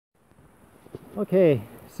Okay,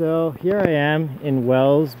 so here I am in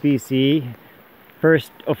Wells, BC.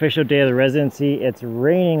 First official day of the residency. It's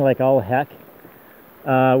raining like all heck.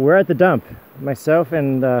 We're at the dump. Myself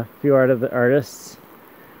and a few of the artists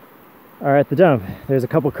are at the dump. There's a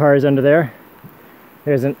couple cars under there.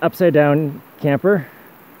 There's an upside down camper.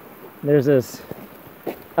 There's this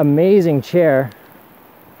amazing chair.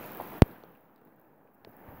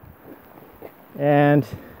 And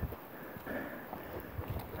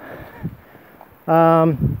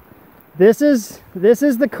this is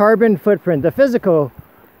the carbon footprint, the physical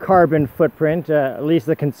carbon footprint, at least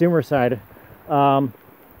the consumer side,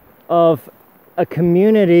 of a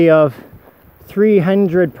community of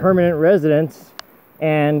 300 permanent residents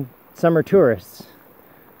and summer tourists.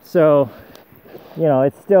 So, you know,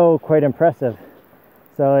 it's still quite impressive.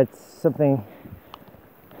 So it's something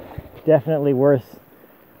definitely worth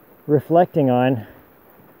reflecting on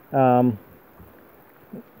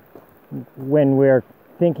when we're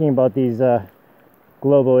thinking about these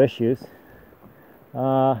global issues.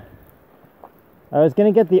 I was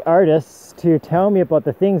going to get the artists to tell me about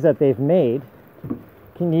the things that they've made.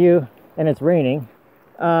 Can you, and it's raining,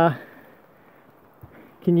 can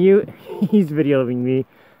you, he's videoing me.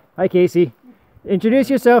 Hi Casey, introduce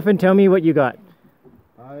yourself and tell me what you got.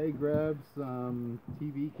 I grabbed some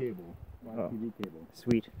TV cable, TV cable.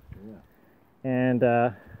 Sweet. Yeah. And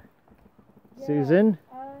Susan?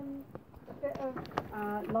 A bit of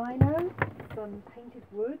lino, some painted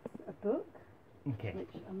wood, a book, Okay. which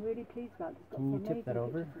I'm really pleased about. It's got Can you some tip that amazing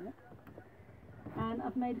over? pictures in it. And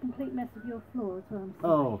I've made a complete mess of your floor as well.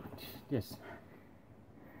 Oh, yes.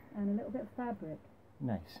 And a little bit of fabric.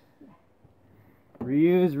 Nice.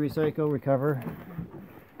 Reuse, recycle, recover.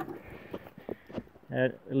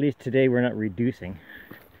 At least today we're not reducing.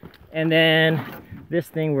 And then this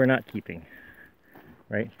thing we're not keeping.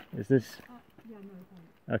 Right? Is this? Yeah,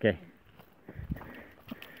 no, Okay.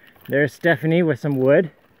 There's Stephanie with some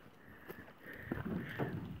wood.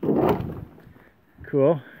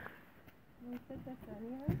 Cool. Can you stick this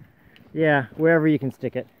anywhere? Yeah, wherever you can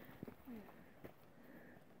stick it.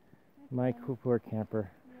 My cool poor camper.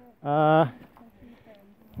 This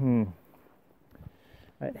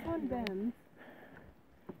one bends.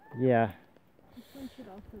 Yeah. This one should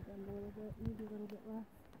also bend a little bit, maybe a little bit less.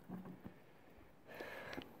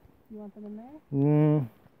 You want them in there?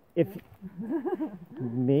 If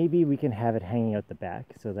maybe we can have it hanging out the back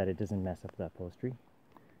so that it doesn't mess up the upholstery.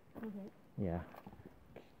 Okay. Yeah.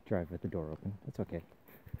 Drive with the door open. That's okay.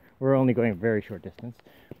 We're only going a very short distance.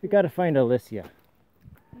 We got to find Alicia.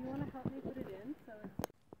 You want to help me put it in? So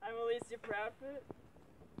it's... I'm Alicia for outfit.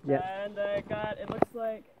 Yep. And I got, it looks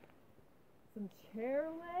like some chair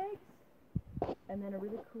legs and then a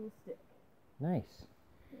really cool stick. Nice.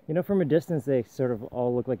 You know, from a distance, they sort of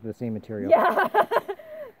all look like the same material. Yeah,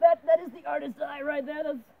 that is the artist's eye right there.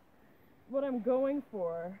 That's what I'm going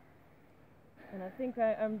for. And I think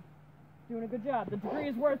I'm doing a good job. The degree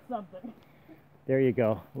is worth something. There you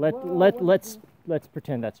go. Whoa, Let's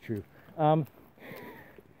pretend that's true.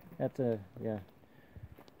 That's a yeah.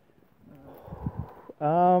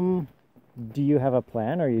 Do you have a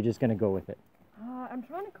plan, or are you just gonna go with it? I'm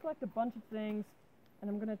trying to collect a bunch of things, and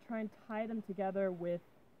I'm gonna try and tie them together with.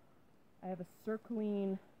 I have a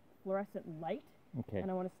circling fluorescent light, Okay.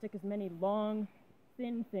 and I want to stick as many long,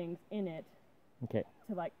 thin things in it Okay.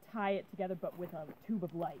 to like tie it together, but with a tube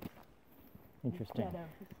of light Interesting. instead of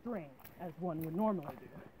string, as one would normally do.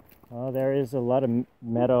 Well, there is a lot of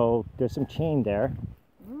metal. There's some chain there.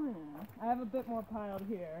 I have a bit more piled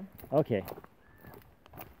here. Okay.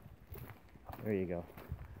 There you go.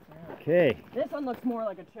 Okay. This one looks more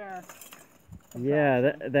like a chair.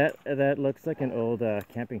 Yeah, that looks like an old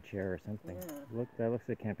camping chair or something. Yeah. That looks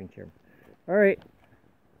like a camping chair. All right.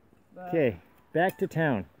 But Okay. Back to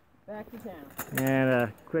town. back to town. And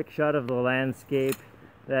a quick shot of the landscape.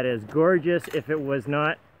 That is gorgeous if it was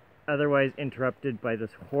not otherwise interrupted by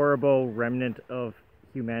this horrible remnant of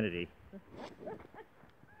humanity.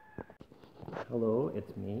 Hello,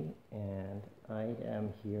 it's me, and I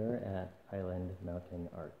am here at Highland Mountain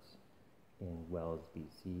Arts in Wells,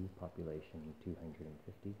 BC, population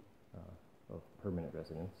 250 of permanent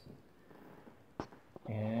residents.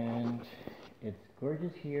 And it's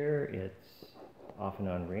gorgeous here. It's off and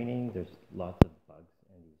on raining. There's lots of bugs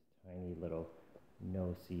and these tiny little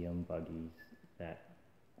no-see-um buggies that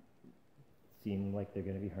seem like they're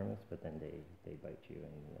going to be harmless, but then they bite you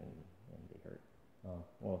and they hurt.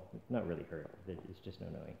 Well, not really hurt. It's just no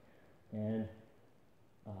knowing. And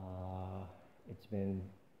it's been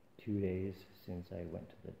 2 days since I went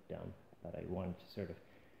to the dump, but I wanted to sort of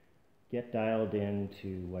get dialed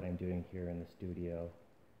into what I'm doing here in the studio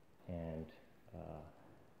and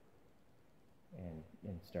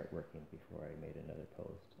and start working before I made another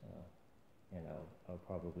post. And I'll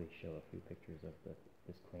probably show a few pictures of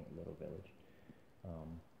this quaint little village.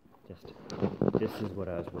 This is what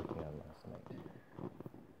I was working on last night.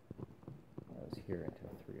 I was here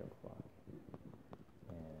until 3 o'clock.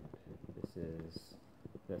 And this is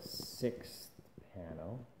the 6th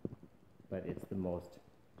panel, but it's the most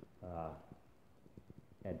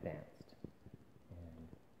advanced.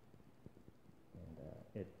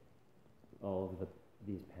 And all of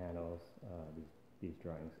these panels, these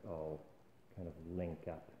drawings all kind of link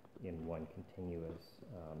up in one continuous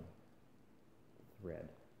thread,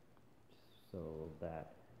 so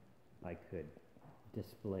that I could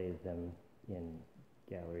display them in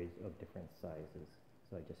galleries of different sizes.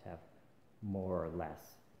 So I just have more or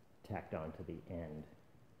less tacked onto the end,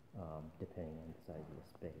 depending on the size of the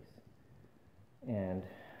space. And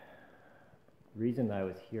the reason I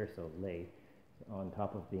was here so late, on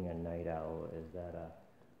top of being a night owl, is that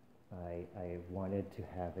I wanted to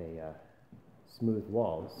have smooth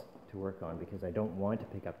walls to work on, because I don't want to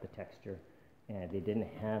pick up the texture, and they didn't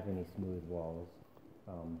have any smooth walls.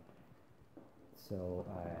 So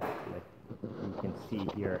like you can see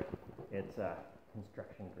here, it's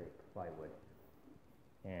construction grade plywood,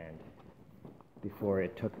 and before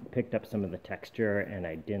it picked up some of the texture, and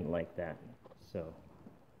I didn't like that. So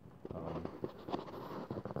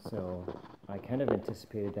I kind of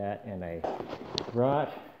anticipated that, and I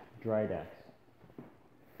brought dry decks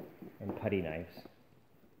and putty knives,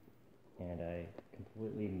 and I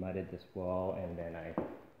completely mudded this wall, and then I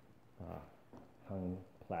hung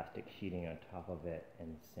plastic sheeting on top of it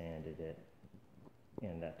and sanded it,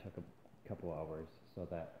 and that took a couple hours so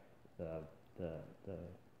that the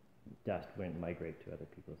dust wouldn't migrate to other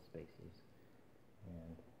people's spaces.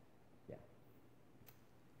 And yeah,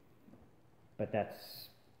 but that's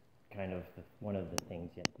kind of one of the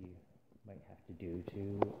things that you might have to do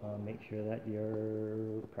to make sure that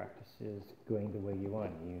your practice is going the way you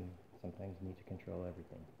want. You sometimes need to control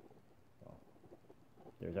everything. Well,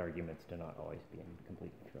 there's arguments to not always be in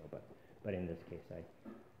complete control, but in this case,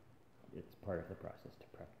 it's part of the process to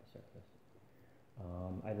prep the surface.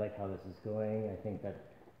 I like how this is going. I think that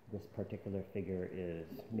this particular figure is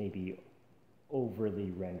maybe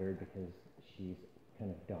overly rendered, because she's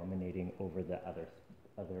kind of dominating over the other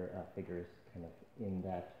figures kind of in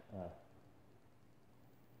that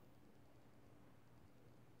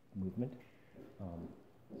movement.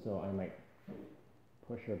 So I might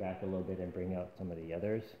push her back a little bit and bring out some of the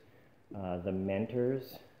others. The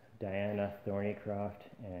mentors, Diana Thornycroft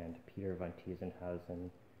and Peter van Tiesenhausen,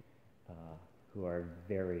 who are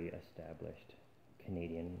very established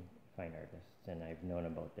Canadian fine artists, and I've known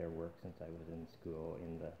about their work since I was in school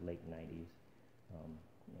in the late 90s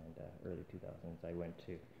and early 2000s. I went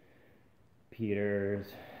to Peter's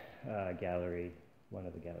gallery, one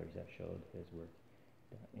of the galleries that showed his work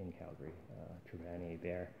in Calgary, Trubani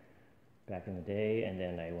Bear, back in the day, and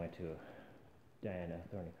then I went to Diana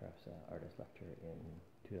Thornycroft's artist lecture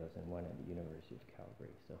in 2001 at the University of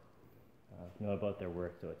Calgary. So know about their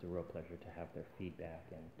work, so it's a real pleasure to have their feedback.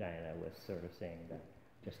 And Diana was sort of saying that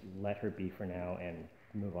just let her be for now and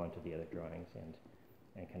move on to the other drawings and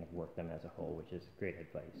kind of work them as a whole, which is great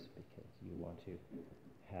advice, because you want to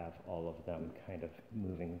have all of them kind of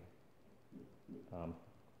moving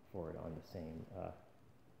forward on the same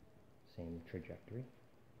trajectory.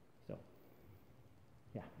 So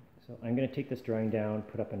yeah, so I'm going to take this drawing down,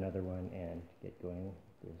 put up another one, and get going.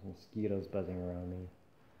 There's mosquitoes buzzing around me,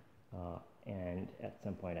 and at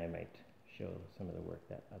some point I might show some of the work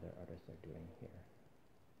that other artists are doing here.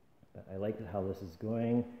 But I like how this is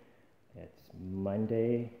going. It's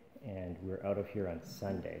Monday, and we're out of here on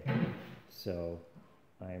Sunday, so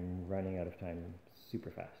I'm running out of time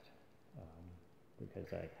super fast,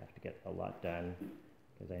 because I have to get a lot done,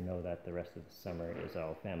 because I know that the rest of the summer is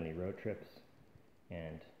all family road trips,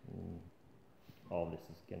 and all this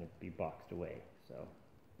is going to be boxed away. So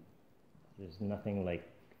there's nothing like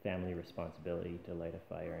family responsibility to light a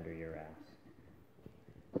fire under your ass.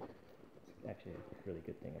 It's actually a really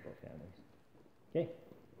good thing about families. Okay.